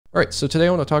All right, so today I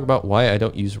want to talk about why I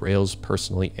don't use Rails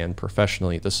personally and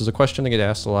professionally. This is a question I get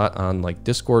asked a lot on like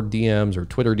Discord DMs or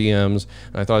Twitter DMs,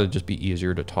 and I thought it'd just be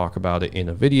easier to talk about it in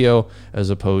a video as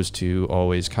opposed to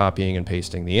always copying and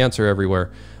pasting the answer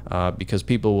everywhere, because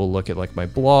people will look at like my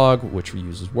blog, which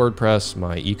uses WordPress,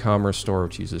 my e-commerce store,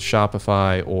 which uses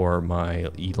Shopify, or my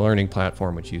e-learning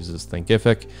platform, which uses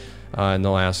Thinkific. And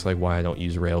they'll ask like why I don't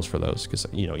use Rails for those, because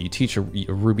you teach a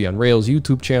Ruby on Rails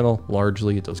YouTube channel.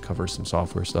 Largely it does cover some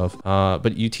software stuff,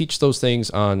 but you teach those things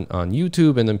on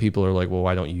YouTube, and then people are like, well,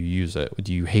 why don't you use it?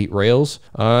 Do you hate Rails?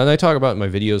 And I talk about it in my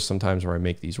videos sometimes where I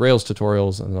make these Rails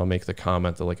tutorials, and I'll make the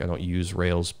comment that like I don't use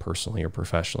Rails personally or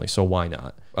professionally, so why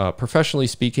not? Professionally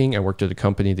speaking, I worked at a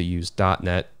company that used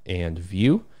 .NET and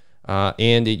Vue.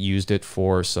 And it used it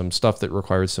for some stuff that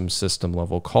required some system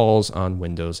level calls on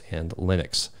Windows and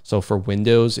Linux. So for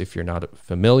Windows, if you're not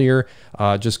familiar,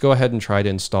 just go ahead and try to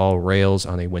install Rails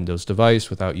on a Windows device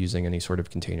without using any sort of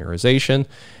containerization,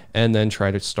 and then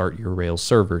try to start your Rails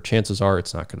server. Chances are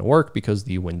it's not going to work because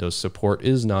the Windows support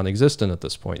is non-existent at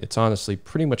this point. It's honestly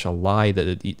pretty much a lie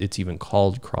that it's even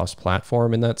called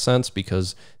cross-platform in that sense,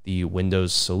 because the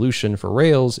Windows solution for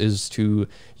Rails is to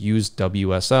use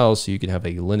WSL, so you can have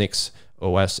a Linux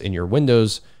OS in your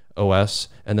Windows OS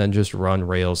and then just run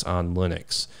Rails on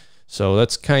Linux. So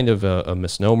that's kind of a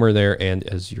misnomer there. And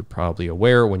as you're probably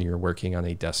aware, when you're working on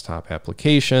a desktop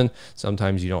application,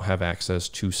 sometimes you don't have access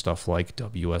to stuff like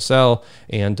WSL,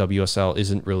 and WSL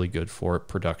isn't really good for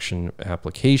production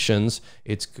applications.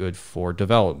 It's good for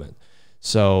development.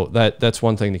 So that's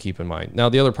one thing to keep in mind. Now,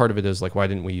 the other part of it is like, why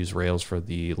didn't we use Rails for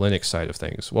the Linux side of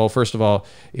things? Well, first of all,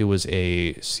 it was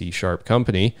a C#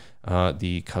 company.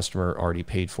 The customer already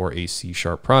paid for a C#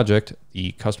 project.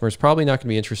 The customer is probably not going to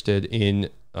be interested in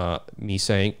me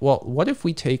saying, well, what if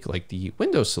we take like the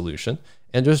Windows solution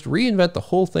and just reinvent the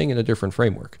whole thing in a different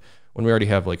framework, when we already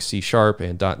have like C#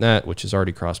 and .NET, which is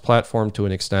already cross-platform to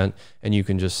an extent, and you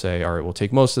can just say, all right, we'll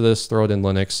take most of this, throw it in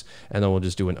Linux, and then we'll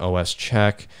just do an OS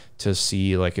check to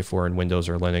see like if we're in Windows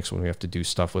or Linux when we have to do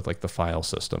stuff with like the file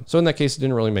system. So in that case, it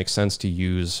didn't really make sense to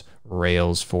use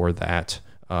Rails for that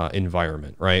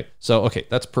environment, right? So, okay,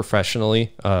 that's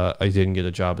professionally. I didn't get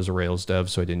a job as a Rails dev,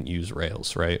 so I didn't use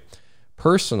Rails, right?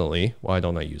 Personally, why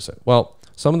don't I use it? Well,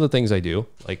 some of the things I do,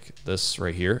 like this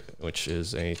right here, which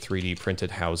is a 3D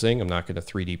printed housing. I'm not going to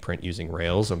 3D print using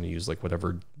Rails. I'm going to use like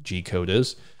whatever G code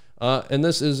is. And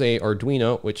this is a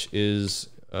Arduino, which is,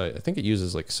 I think it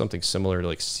uses like something similar to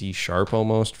like C#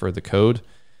 almost for the code.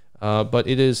 But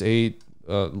it is a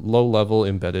low-level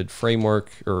embedded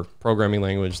framework or programming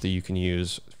language that you can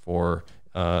use for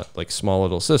like small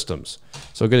little systems.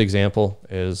 So a good example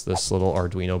is this little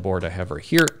Arduino board I have right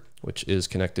here, which is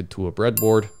connected to a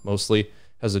breadboard mostly,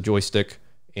 has a joystick,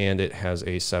 and it has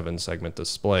a 7-segment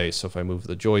display. So if I move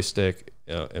the joystick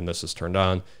and this is turned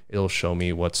on, it'll show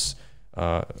me what's,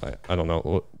 I don't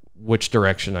know, which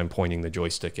direction I'm pointing the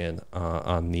joystick in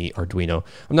on the Arduino.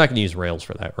 I'm not going to use Rails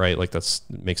for that, right? Like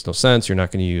makes no sense. You're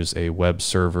not going to use a web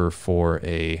server for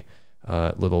a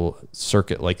little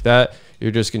circuit like that. You're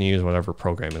just going to use whatever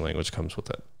programming language comes with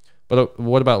it. But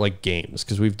what about like games?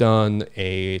 Because we've done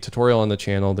a tutorial on the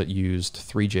channel that used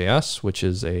Three.js, which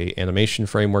is a animation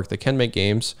framework that can make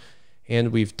games.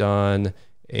 And we've done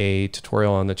a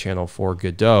tutorial on the channel for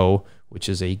Godot, which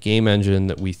is a game engine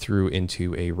that we threw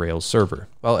into a Rails server.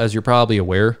 Well, as you're probably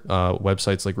aware,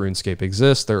 websites like RuneScape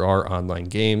exist. There are online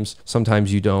games.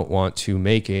 Sometimes you don't want to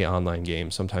make an online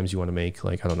game. Sometimes you want to make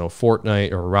like, I don't know,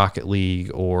 Fortnite or Rocket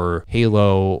League or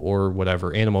Halo or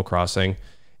whatever, Animal Crossing.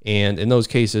 And in those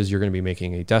cases, you're going to be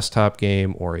making a desktop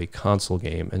game or a console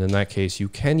game. And in that case, you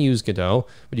can use Godot,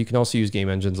 but you can also use game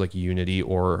engines like Unity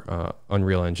or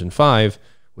Unreal Engine 5,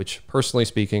 which personally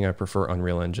speaking, I prefer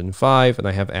Unreal Engine 5, and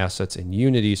I have assets in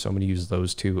Unity, so I'm going to use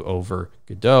those two over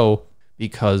Godot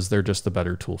because they're just the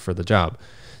better tool for the job.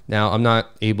 Now, I'm not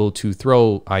able to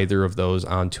throw either of those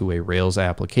onto a Rails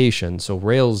application, so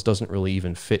Rails doesn't really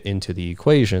even fit into the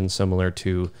equation, similar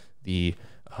to the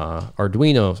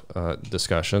Arduino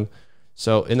discussion.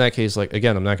 So in that case, like,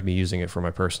 again, I'm not going to be using it for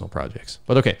my personal projects.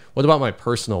 But okay, what about my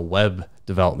personal web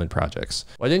development projects?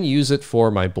 Well, I didn't use it for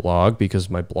my blog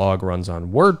because my blog runs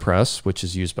on WordPress, which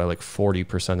is used by like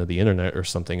 40% of the internet or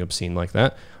something obscene like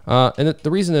that.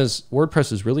 The reason is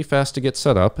WordPress is really fast to get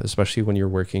set up, especially when you're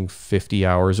working 50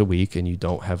 hours a week and you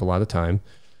don't have a lot of time.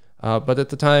 But at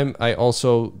the time, I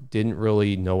also didn't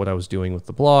really know what I was doing with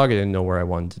the blog. I didn't know where I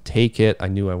wanted to take it. I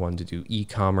knew I wanted to do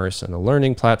e-commerce and a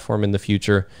learning platform in the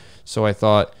future. So I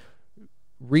thought,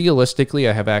 realistically,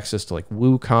 I have access to like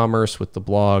WooCommerce with the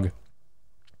blog,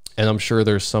 and I'm sure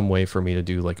there's some way for me to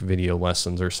do like video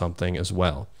lessons or something as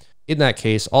well. In that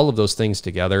case, all of those things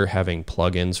together, having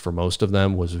plugins for most of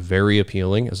them was very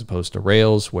appealing, as opposed to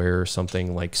Rails, where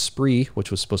something like Spree, which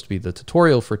was supposed to be the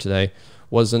tutorial for today,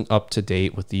 wasn't up to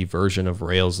date with the version of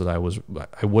Rails that I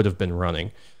would have been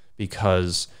running,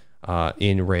 because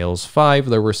in Rails 5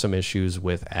 there were some issues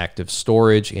with active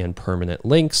storage and permanent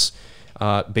links.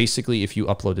 Basically, if you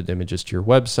uploaded images to your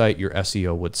website, your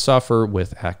SEO would suffer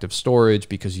with active storage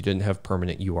because you didn't have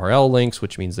permanent URL links,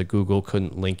 which means that Google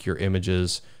couldn't link your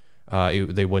images.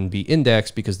 They wouldn't be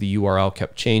indexed because the URL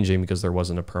kept changing because there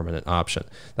wasn't a permanent option.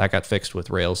 That got fixed with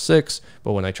Rails 6,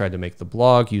 but when I tried to make the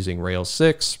blog using Rails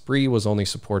 6, Spree was only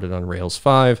supported on Rails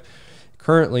 5.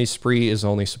 Currently, Spree is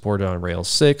only supported on Rails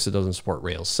 6. It doesn't support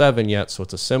Rails 7 yet, so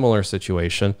it's a similar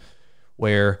situation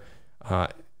where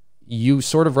you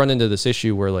sort of run into this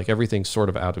issue where like everything's sort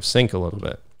of out of sync a little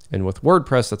bit. And with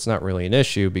WordPress, that's not really an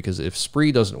issue, because if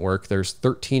Spree doesn't work, there's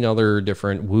 13 other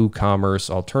different WooCommerce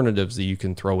alternatives that you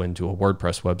can throw into a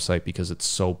WordPress website because it's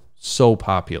so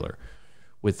popular.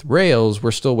 With Rails,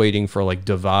 we're still waiting for like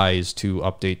Devise to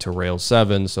update to Rails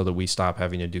 7 so that we stop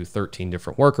having to do 13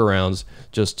 different workarounds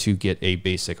just to get a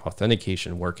basic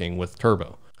authentication working with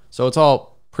Turbo. So it's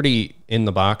all pretty in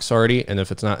the box already, and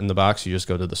if it's not in the box, you just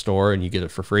go to the store and you get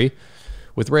it for free.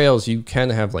 With Rails, you can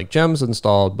have like gems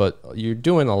installed, but you're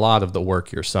doing a lot of the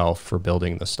work yourself for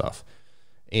building this stuff.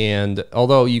 And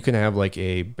although you can have like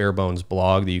a bare bones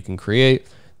blog that you can create,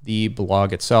 the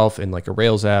blog itself in like a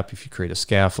Rails app, if you create a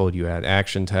scaffold, you add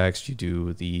action text, you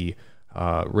do the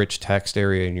rich text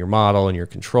area in your model and your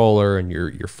controller and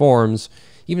your forms.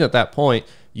 Even at that point,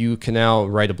 you can now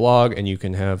write a blog and you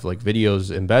can have like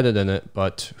videos embedded in it,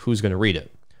 but who's going to read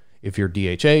it? If you're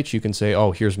DHH, you can say,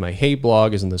 oh, here's my Hey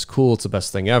blog. Isn't this cool? It's the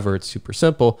best thing ever. It's super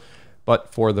simple.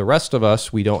 But for the rest of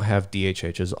us, we don't have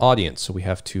DHH's audience. So we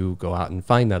have to go out and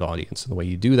find that audience. And the way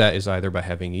you do that is either by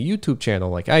having a YouTube channel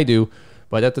like I do.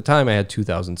 But at the time I had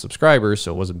 2,000 subscribers,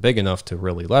 so it wasn't big enough to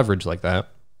really leverage like that.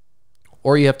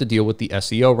 Or you have to deal with the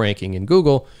SEO ranking in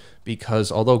Google,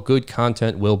 because although good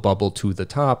content will bubble to the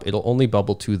top, it'll only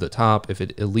bubble to the top if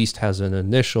it at least has an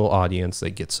initial audience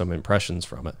that gets some impressions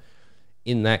from it.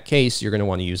 In that case, you're going to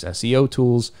want to use SEO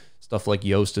tools. Stuff like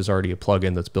Yoast is already a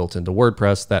plugin that's built into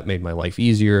WordPress. That made my life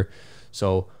easier.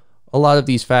 So a lot of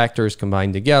these factors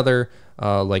combined together,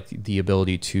 like the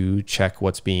ability to check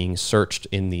what's being searched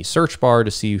in the search bar to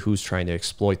see who's trying to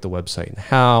exploit the website and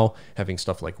how, having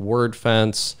stuff like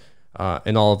WordFence,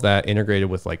 and all of that integrated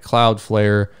with like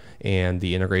Cloudflare and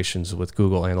the integrations with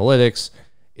Google Analytics.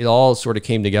 It all sort of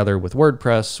came together with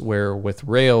WordPress, where with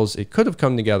Rails, it could have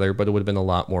come together, but it would have been a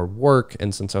lot more work.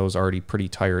 And since I was already pretty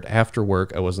tired after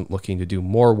work, I wasn't looking to do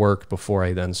more work before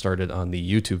I then started on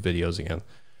the YouTube videos again.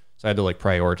 So I had to like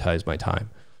prioritize my time.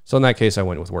 So in that case, I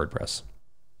went with WordPress.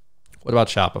 What about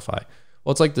Shopify?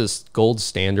 Well, it's like this gold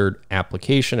standard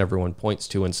application everyone points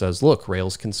to and says, look,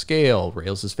 Rails can scale.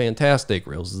 Rails is fantastic.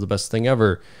 Rails is the best thing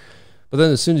ever. But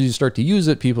then as soon as you start to use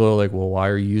it, people are like, well, why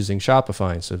are you using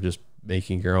Shopify instead of just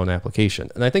making your own application?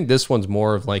 And I think this one's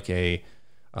more of like a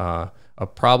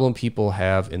problem people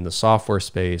have in the software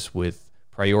space with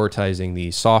prioritizing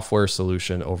the software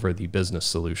solution over the business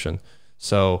solution.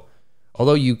 So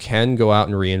although you can go out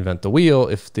and reinvent the wheel,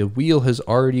 if the wheel has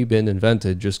already been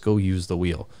invented, just go use the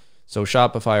wheel. So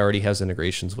Shopify already has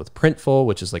integrations with Printful,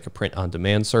 which is like a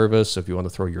print-on-demand service. So if you want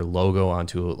to throw your logo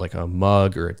onto like a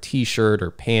mug or a t-shirt or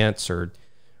pants or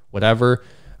whatever,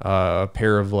 a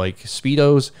pair of like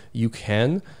Speedos, you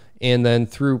can. And then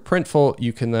through Printful,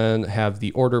 you can then have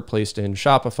the order placed in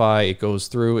Shopify. It goes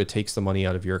through, it takes the money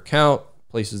out of your account,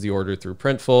 places the order through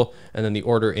Printful, and then the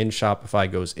order in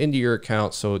Shopify goes into your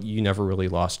account. So you never really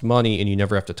lost money and you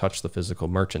never have to touch the physical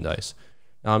merchandise.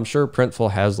 Now, I'm sure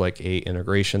Printful has like a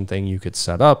integration thing you could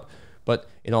set up, but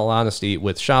in all honesty,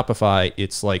 with Shopify,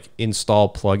 it's like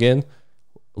install plugin,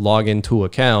 log into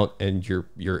account, and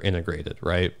you're integrated,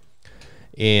 right?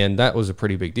 And that was a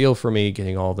pretty big deal for me,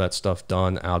 getting all of that stuff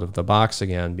done out of the box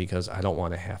again, because I don't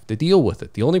want to have to deal with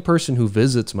it. The only person who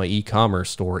visits my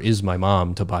e-commerce store is my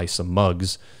mom to buy some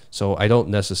mugs, so I don't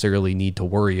necessarily need to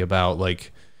worry about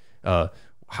like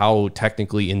how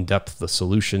technically in-depth the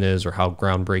solution is or how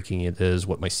groundbreaking it is,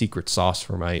 what my secret sauce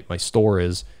for my store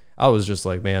is. I was just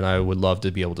like, man, I would love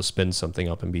to be able to spin something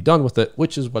up and be done with it,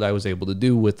 which is what I was able to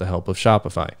do with the help of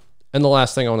Shopify. And the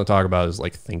last thing I want to talk about is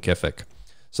like Thinkific.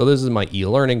 So this is my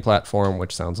e-learning platform,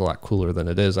 which sounds a lot cooler than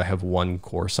it is. I have one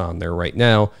course on there right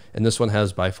now, and this one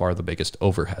has by far the biggest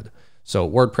overhead. So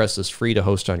WordPress is free to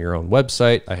host on your own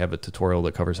website. I have a tutorial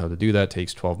that covers how to do that. It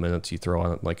takes 12 minutes. You throw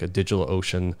on like a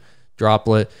DigitalOcean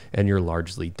droplet and you're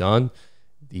largely done.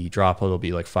 The droplet will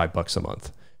be like $5 a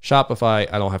month.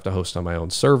 Shopify, I don't have to host on my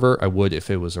own server. I would if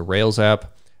it was a Rails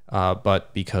app.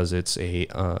 but because it's a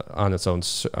on its own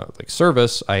like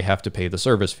service, I have to pay the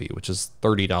service fee, which is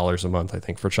 $30 a month, I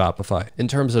think, for Shopify. In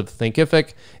terms of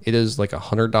Thinkific, it is like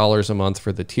 $100 a month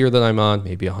for the tier that I'm on,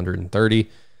 maybe $130.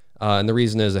 And the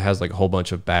reason is it has like a whole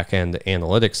bunch of back-end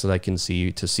analytics that I can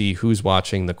see to see who's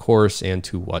watching the course and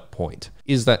to what point.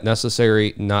 Is that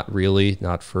necessary? Not really,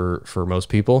 not for most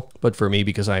people, but for me,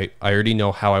 because I already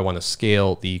know how I want to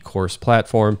scale the course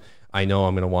platform. I know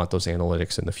I'm going to want those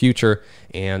analytics in the future,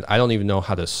 and I don't even know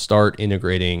how to start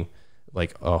integrating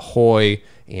like Ahoy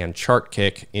and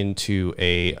ChartKick into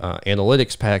a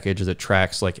analytics package that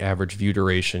tracks like average view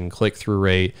duration, click-through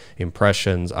rate,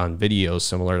 impressions on videos,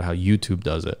 similar to how YouTube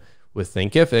does it. With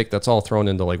Thinkific, that's all thrown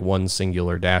into like one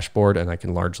singular dashboard, and I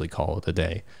can largely call it a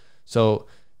day. So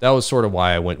that was sort of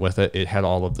why I went with it. It had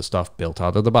all of the stuff built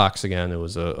out of the box again. It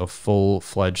was a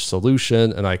full-fledged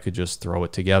solution, and I could just throw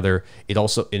it together. It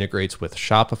also integrates with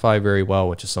Shopify very well,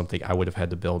 which is something I would have had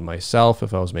to build myself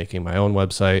if I was making my own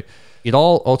website. It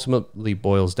all ultimately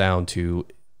boils down to,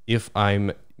 if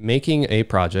I'm making a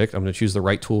project, I'm going to choose the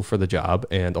right tool for the job,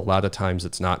 and a lot of times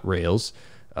it's not Rails,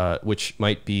 which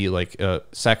might be like a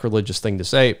sacrilegious thing to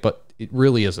say, but it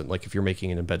really isn't. Like if you're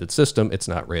making an embedded system, it's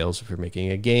not Rails. If you're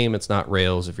making a game, it's not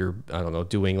Rails. If you're, I don't know,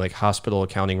 doing like hospital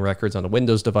accounting records on a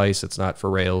Windows device, it's not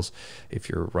for Rails. If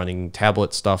you're running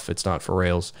tablet stuff, it's not for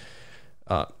Rails.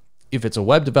 If it's a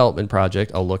web development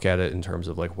project, I'll look at it in terms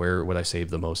of like, where would I save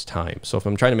the most time? So if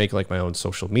I'm trying to make like my own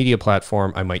social media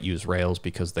platform, I might use Rails,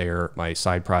 because my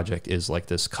side project is like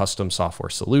this custom software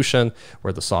solution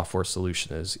where the software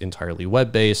solution is entirely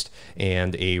web-based,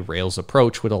 and a Rails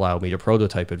approach would allow me to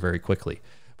prototype it very quickly.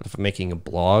 But if I'm making a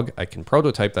blog, I can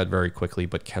prototype that very quickly,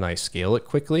 but can I scale it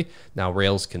quickly? Now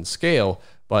Rails can scale,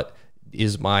 but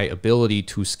is my ability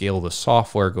to scale the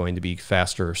software going to be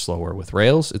faster or slower with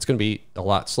Rails? It's going to be a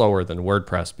lot slower than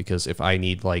WordPress, because if I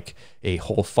need like a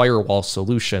whole firewall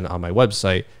solution on my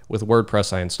website, with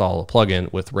WordPress, I install a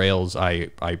plugin. With Rails, I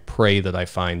pray that I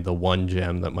find the one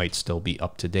gem that might still be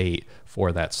up to date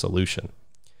for that solution.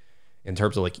 In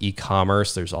terms of like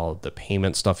e-commerce, there's all of the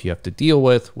payment stuff you have to deal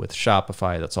with. With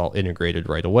Shopify, that's all integrated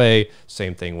right away.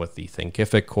 Same thing with the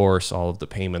Thinkific course, all of the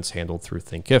payments handled through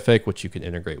Thinkific, which you can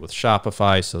integrate with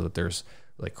Shopify so that there's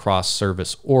like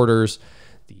cross-service orders.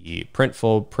 The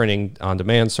Printful printing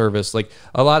on-demand service, like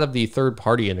a lot of the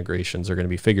third-party integrations are going to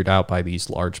be figured out by these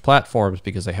large platforms,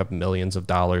 because they have millions of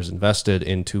dollars invested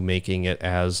into making it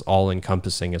as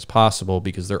all-encompassing as possible,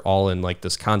 because they're all in like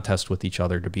this contest with each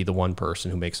other to be the one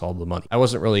person who makes all the money. I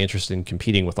wasn't really interested in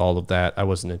competing with all of that. I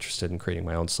wasn't interested in creating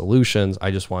my own solutions.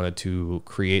 I just wanted to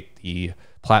create the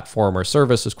platform or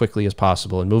service as quickly as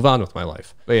possible and move on with my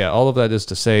life. But yeah, all of that is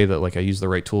to say that like I use the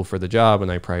right tool for the job,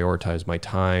 and I prioritize my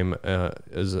time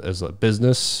as a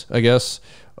business, I guess,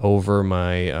 over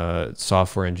my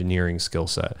software engineering skill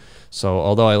set. So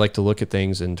although I like to look at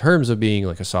things in terms of being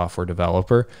like a software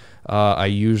developer, I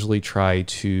usually try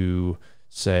to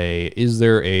say, is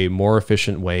there a more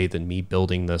efficient way than me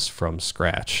building this from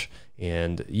scratch?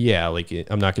 And yeah, like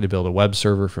I'm not going to build a web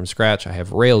server from scratch. I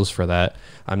have Rails for that.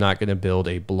 I'm not going to build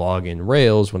a blog in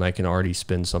Rails when I can already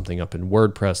spin something up in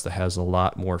WordPress that has a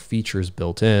lot more features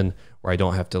built in, where I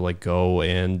don't have to like go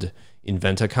and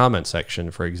invent a comment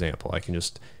section, for example. I can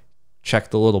just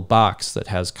check the little box that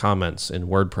has comments in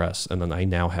WordPress, and then I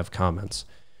now have comments.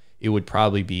 It would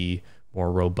probably be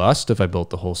more robust if I built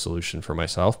the whole solution for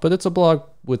myself, but it's a blog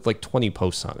with like 20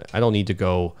 posts on it. I don't need to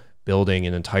go building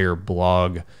an entire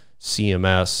blog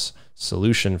CMS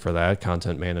solution for that,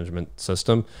 content management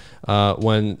system,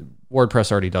 when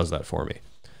WordPress already does that for me.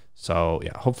 So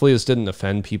yeah, hopefully this didn't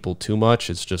offend people too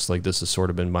much. It's just like, this has sort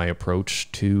of been my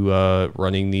approach to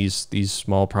running these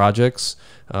small projects,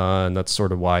 and that's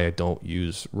sort of why I don't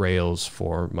use Rails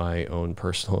for my own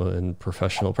personal and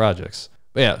professional projects.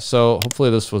 But yeah, so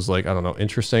hopefully this was like, I don't know,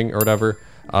 interesting or whatever.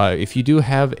 If you do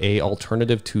have a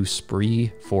alternative to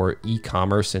Spree for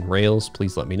e-commerce in Rails,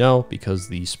 please let me know, because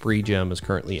the Spree gem is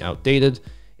currently outdated,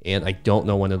 and I don't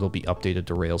know when it'll be updated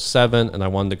to Rails 7, and I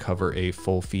wanted to cover a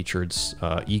full-featured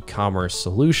e-commerce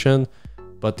solution,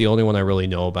 but the only one I really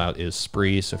know about is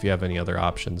Spree. So if you have any other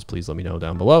options, please let me know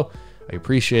down below. I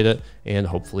appreciate it, and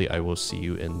hopefully I will see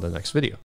you in the next video.